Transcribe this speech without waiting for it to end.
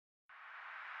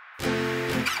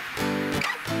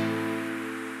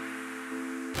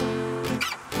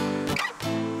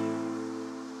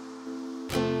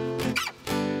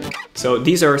So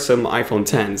these are some iPhone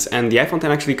Xs, and the iPhone X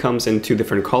actually comes in two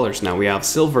different colors now. We have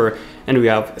silver and we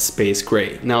have space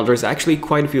gray. Now there's actually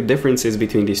quite a few differences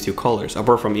between these two colors,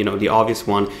 apart from, you know, the obvious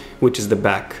one, which is the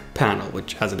back panel,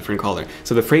 which has a different color.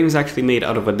 So the frame is actually made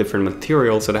out of a different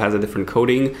material, so it has a different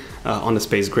coating on the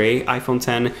space gray iPhone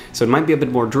X, so it might be a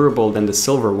bit more durable than the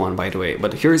silver one, by the way.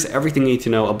 But here's everything you need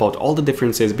to know about all the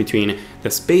differences between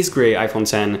the space gray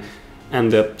iPhone X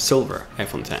and the silver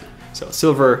iPhone X. So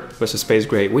silver versus space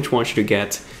gray, which one should you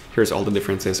get? Here's all the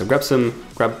differences. So grab some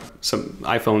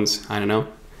iPhones, I don't know,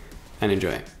 and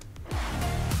enjoy.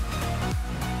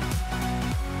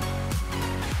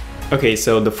 Okay,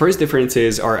 so the first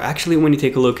differences are actually when you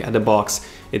take a look at the box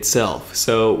itself.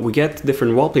 So we get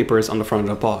different wallpapers on the front of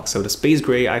the box. So the space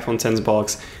gray iPhone X's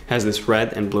box has this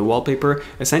red and blue wallpaper,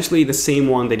 essentially the same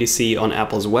one that you see on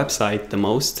Apple's website the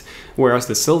most, whereas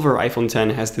the silver iPhone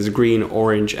X has this green,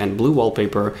 orange, and blue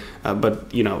wallpaper,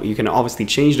 but you know, you can obviously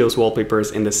change those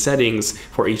wallpapers in the settings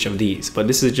for each of these, but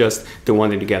this is just the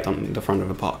one that you get on the front of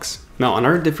the box. Now,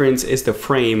 another difference is the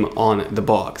frame on the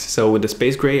box. So with the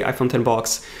space gray iPhone X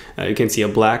box, you can see a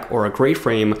black or a gray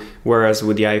frame, whereas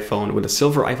with the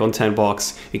silver iPhone X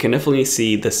box, you can definitely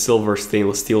see the silver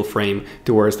stainless steel frame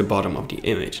towards the bottom of the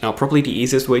image. Now, probably the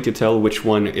easiest way to tell which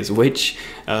one is which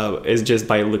is just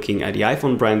by looking at the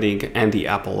iPhone branding and the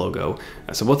Apple logo.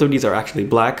 So both of these are actually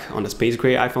black on the space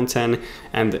gray iPhone X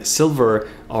and silver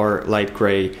or light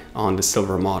gray on the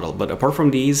silver model. But apart from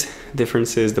these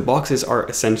differences, the boxes are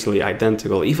essentially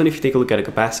identical, even if you take a look at the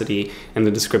capacity and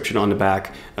the description on the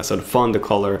back. So the font, the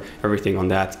color, everything on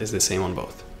that is the same on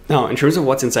both. Now, in terms of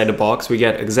what's inside the box, we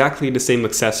get exactly the same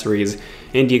accessories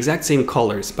in the exact same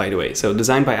colors, by the way. So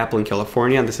designed by Apple in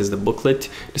California, this is the booklet.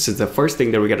 This is the first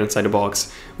thing that we get inside the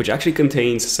box, which actually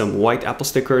contains some white Apple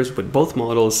stickers with both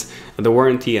models, the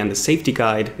warranty and the safety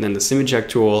guide, then the SIM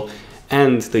eject tool,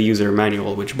 and the user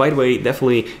manual, which, by the way,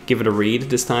 definitely give it a read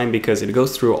this time because it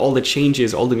goes through all the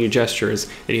changes, all the new gestures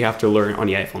that you have to learn on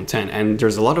the iPhone X. And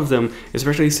there's a lot of them,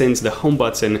 especially since the home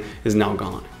button is now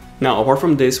gone. Now, apart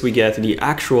from this, we get the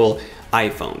actual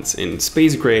iPhones in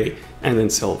space gray and in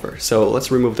silver. So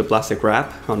let's remove the plastic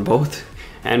wrap on both,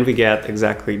 and we get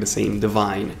exactly the same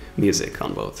divine music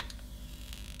on both.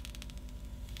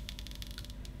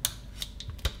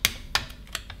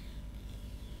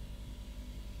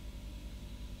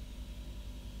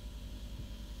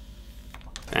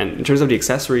 And in terms of the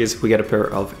accessories, we get a pair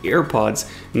of AirPods,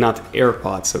 not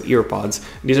AirPods, so earpods.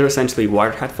 These are essentially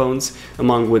wired headphones,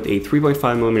 along with a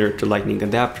 3.5mm to Lightning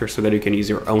adapter so that you can use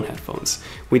your own headphones.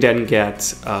 We then get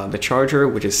the charger,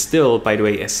 which is still, by the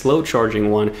way, a slow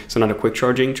charging one, so not a quick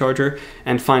charging charger.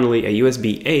 And finally, a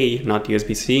USB-A, not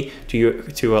USB-C,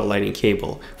 to a Lightning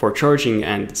cable for charging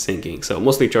and syncing. So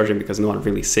mostly charging because no one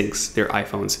really syncs their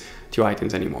iPhones to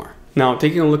iTunes anymore. Now,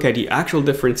 taking a look at the actual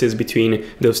differences between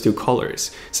those two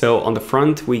colors. So on the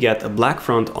front, we get a black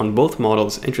front on both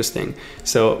models. Interesting.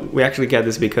 So we actually get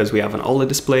this because we have an OLED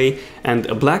display, and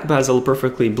a black bezel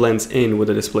perfectly blends in with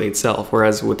the display itself,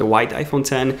 whereas with the white iPhone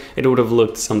X, it would have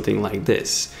looked something like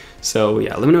this. So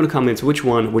yeah, let me know in the comments which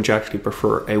one would you actually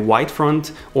prefer, a white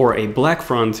front or a black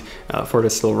front for the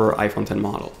silver iPhone X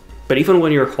model. But even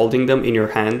when you're holding them in your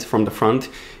hand from the front,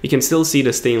 you can still see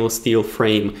the stainless steel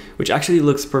frame, which actually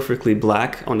looks perfectly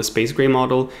black on the space gray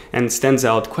model and stands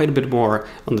out quite a bit more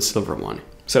on the silver one.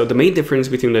 So the main difference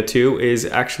between the two is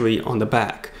actually on the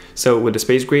back. So with the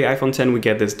space gray iPhone X, we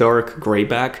get this dark gray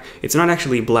back. It's not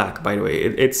actually black, by the way.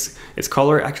 Its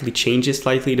color actually changes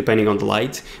slightly depending on the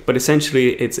light, but essentially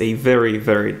it's a very,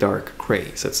 very dark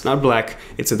gray. So it's not black,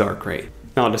 it's a dark gray.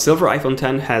 Now, the silver iPhone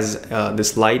X has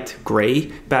this light gray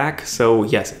back, so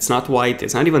yes, it's not white,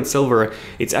 it's not even silver,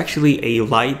 it's actually a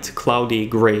light cloudy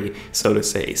gray, so to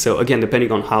say. So again,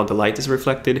 depending on how the light is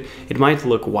reflected, it might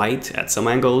look white at some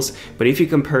angles, but if you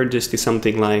compare this to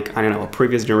something like, I don't know, a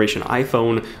previous generation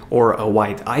iPhone or a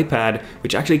white iPad,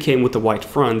 which actually came with a white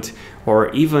front, or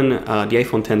even the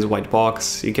iPhone X's white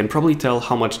box, you can probably tell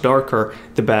how much darker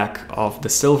the back of the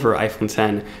silver iPhone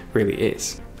X really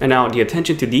is. And now the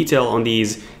attention to detail on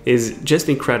these is just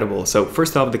incredible. So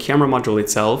first off, the camera module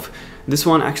itself, this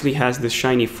one actually has this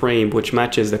shiny frame which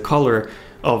matches the color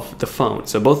of the phone.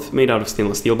 So both made out of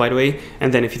stainless steel, by the way.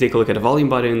 And then if you take a look at the volume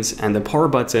buttons and the power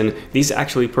button, these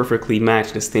actually perfectly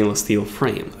match the stainless steel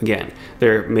frame. Again,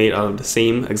 they're made out of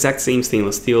the exact same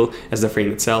stainless steel as the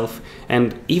frame itself.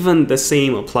 And even the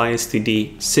same applies to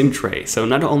the SIM tray. So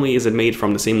not only is it made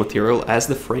from the same material as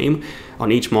the frame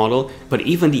on each model, but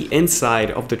even the inside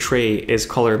of the tray is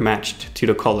color matched to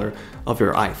the color of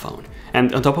your iPhone.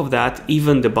 And on top of that,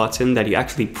 even the button that you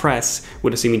actually press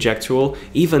with the SIM eject tool,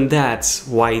 even that's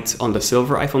white on the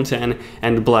silver iPhone X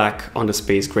and black on the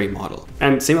space gray model.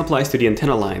 And same applies to the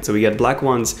antenna line. So we get black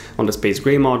ones on the space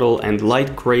gray model and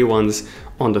light gray ones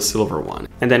on the silver one.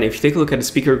 And then if you take a look at the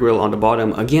speaker grill on the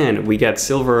bottom, again, we get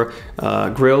silver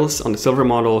grills on the silver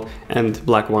model and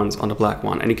black ones on the black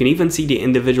one. And you can even see the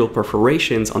individual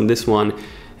perforations on this one.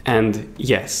 And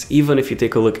yes, even if you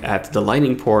take a look at the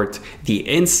lightning port, the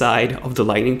inside of the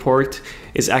lightning port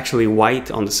is actually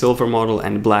white on the silver model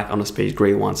and black on the space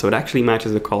gray one. So it actually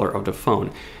matches the color of the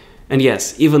phone. And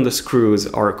yes, even the screws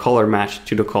are color matched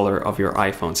to the color of your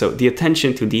iPhone. So the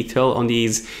attention to detail on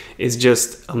these is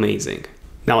just amazing.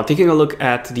 Now, taking a look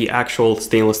at the actual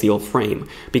stainless steel frame,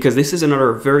 because this is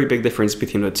another very big difference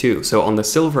between the two. So on the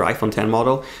silver iPhone X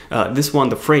model, this one,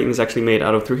 the frame is actually made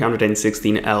out of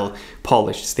 316L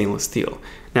polished stainless steel.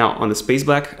 Now, on the space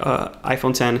black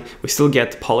iPhone X, we still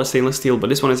get polished stainless steel, but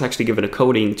this one is actually given a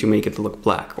coating to make it look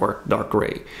black or dark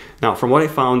gray. Now, from what I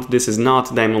found, this is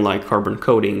not diamond-like carbon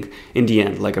coating in the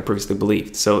end, like I previously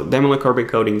believed. So diamond-like carbon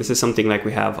coating, this is something like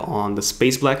we have on the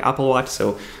space black Apple Watch.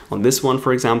 So on this one,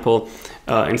 for example,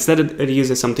 instead it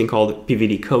uses something called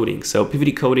PVD coating. So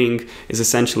PVD coating is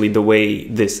essentially the way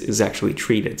this is actually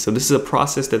treated. So this is a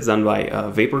process that's done by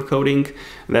vapor coating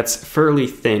that's fairly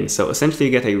thin. So essentially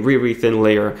you get a really thin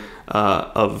layer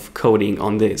of coating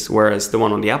on this, whereas the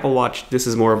one on the Apple Watch, this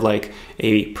is more of like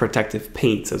a protective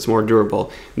paint, so it's more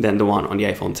durable than the one on the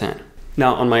iPhone X.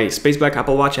 Now, on my space black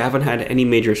Apple Watch, I haven't had any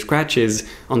major scratches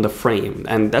on the frame,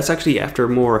 and that's actually after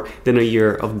more than a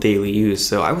year of daily use,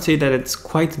 so I would say that it's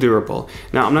quite durable.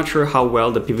 Now, I'm not sure how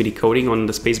well the PVD coating on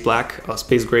the space black,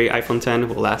 space gray iPhone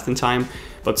X will last in time,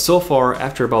 but so far,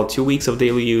 after about 2 weeks of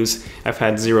daily use, I've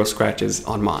had 0 scratches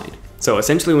on mine. So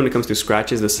essentially when it comes to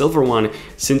scratches, the silver one,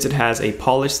 since it has a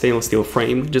polished stainless steel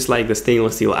frame, just like the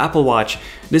stainless steel Apple Watch,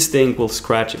 this thing will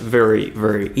scratch very,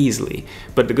 very easily.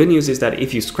 But the good news is that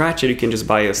if you scratch it, you can just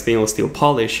buy a stainless steel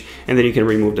polish and then you can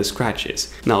remove the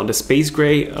scratches. Now the space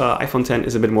gray iPhone X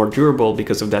is a bit more durable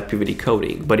because of that PVD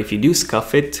coating. But if you do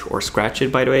scuff it or scratch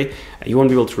it, by the way, you won't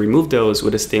be able to remove those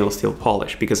with a stainless steel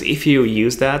polish, because if you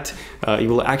use that, you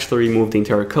will actually remove the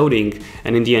entire coating,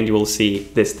 and in the end you will see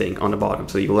this thing on the bottom.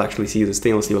 So you will actually see the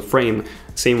stainless steel frame,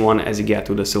 same one as you get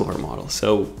with the silver model.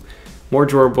 So more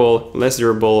durable, less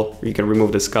durable, you can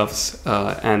remove the scuffs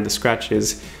and the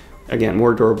scratches. Again,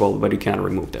 more durable, but you can't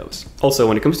remove those. Also,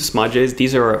 when it comes to smudges,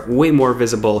 these are way more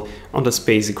visible on the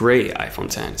space gray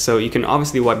iPhone X. So you can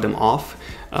obviously wipe them off,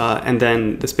 and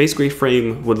then the space gray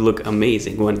frame would look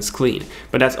amazing when it's clean.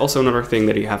 But that's also another thing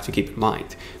that you have to keep in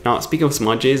mind. Now, speaking of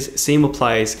smudges, same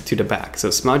applies to the back. So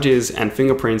smudges and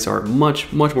fingerprints are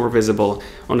much more visible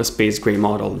on the space gray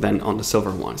model than on the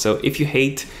silver one. So if you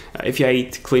hate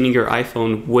cleaning your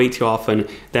iPhone way too often,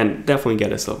 then definitely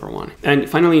get a silver one. And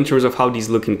finally, in terms of how these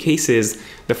look in cases,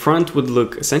 the front would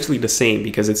look essentially the same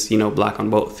because it's, black on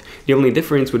both. The only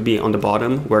difference would be on the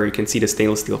bottom, where you can see the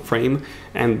stainless steel frame,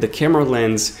 and the camera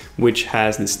lens, which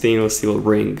has the stainless steel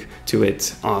ring to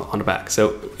it on the back.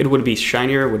 So it would be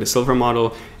shinier with the silver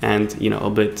model, and a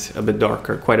bit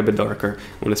darker, quite a bit darker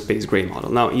on the space gray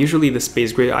model. Now, usually the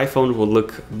space gray iPhone will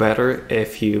look better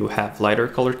if you have lighter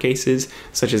colored cases,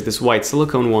 such as this white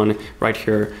silicone one right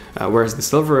here, whereas the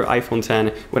silver iPhone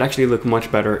X would actually look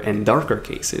much better in darker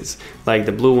cases, like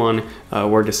the blue one,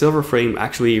 where the silver frame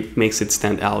actually makes it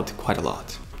stand out quite a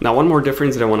lot. Now, one more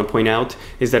difference that I want to point out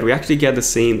is that we actually get the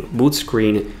same boot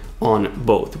screen on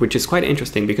both, which is quite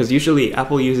interesting because usually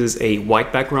Apple uses a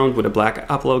white background with a black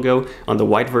Apple logo on the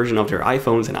white version of their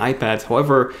iPhones and iPads.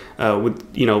 However,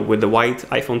 with the white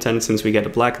iPhone X, since we get a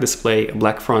black display, a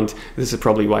black front, this is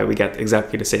probably why we get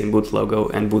exactly the same boot logo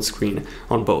and boot screen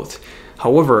on both.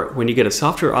 However, when you get a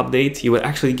software update, you would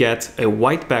actually get a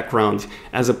white background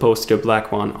as opposed to a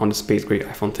black one on the space gray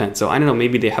iPhone X. So I don't know,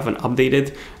 maybe they haven't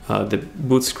updated the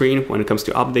boot screen when it comes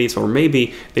to updates, or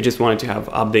maybe they just wanted to have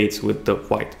updates with the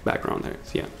white background there.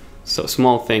 So, yeah, so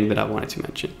small thing that I wanted to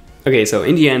mention. Okay, so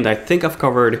in the end, I think I've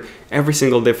covered every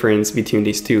single difference between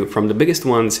these two, from the biggest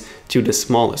ones to the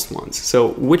smallest ones. So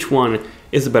which one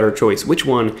is the better choice? Which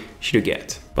one should you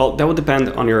get? Well, that would depend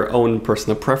on your own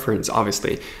personal preference,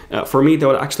 obviously. For me, that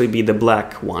would actually be the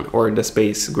black one, or the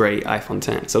space gray iPhone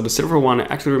X. So the silver one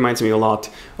actually reminds me a lot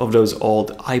of those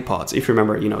old iPods, if you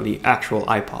remember, the actual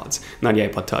iPods, not the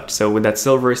iPod Touch. So with that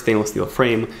silver stainless steel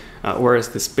frame, whereas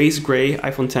the space gray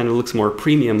iPhone X looks more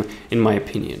premium, in my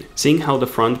opinion. Seeing how the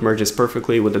front merges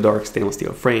perfectly with the dark stainless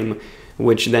steel frame,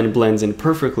 which then blends in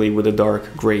perfectly with the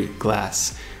dark gray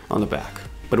glass on the back.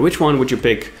 But which one would you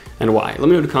pick and why. Let me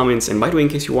know in the comments. And by the way, in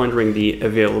case you're wondering, the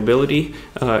availability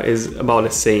is about the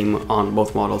same on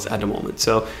both models at the moment.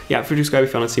 So yeah, if you subscribe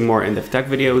if you want to see more in-depth tech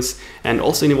videos, and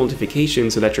also enable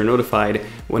notifications so that you're notified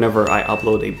whenever I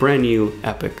upload a brand new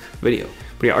epic video.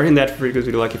 But yeah, other than that, feel free to give this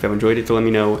video a like if you have enjoyed it to let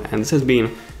me know. And this has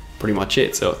been pretty much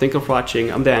it. So thank you for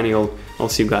watching. I'm Daniel. I'll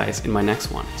see you guys in my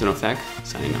next one. Tech,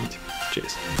 signing out.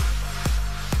 Cheers.